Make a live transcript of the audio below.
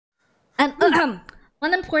And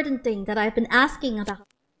one important thing that I've been asking about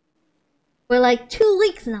for like 2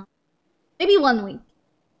 weeks now. Maybe 1 week.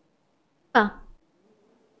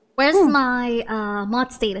 Where's my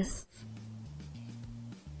mod status?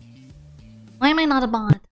 Why am I not a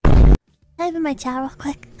mod? Type in my chat real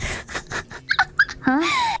quick. Huh?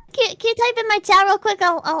 Can you type in my chat real quick?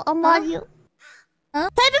 I'll mod you. Huh?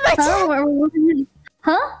 Type in my chat.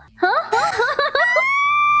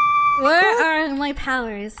 Where are my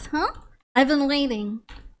powers? Huh? I've been waiting.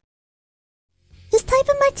 Just type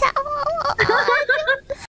in my chat.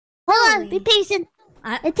 Hold on, be patient.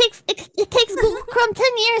 It takes Google Chrome 10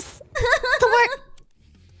 years to work.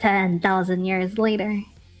 10,000 years later.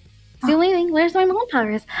 Still waiting. Where's my mod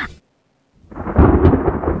powers?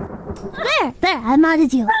 There, I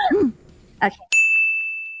modded you. Okay.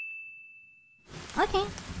 Okay.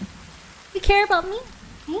 You care about me?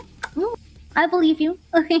 Okay. I believe you.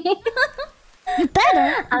 Okay. You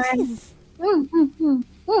better. Jesus.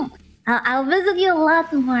 I'll visit you a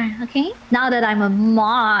lot more, okay? Now that I'm a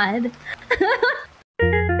mod.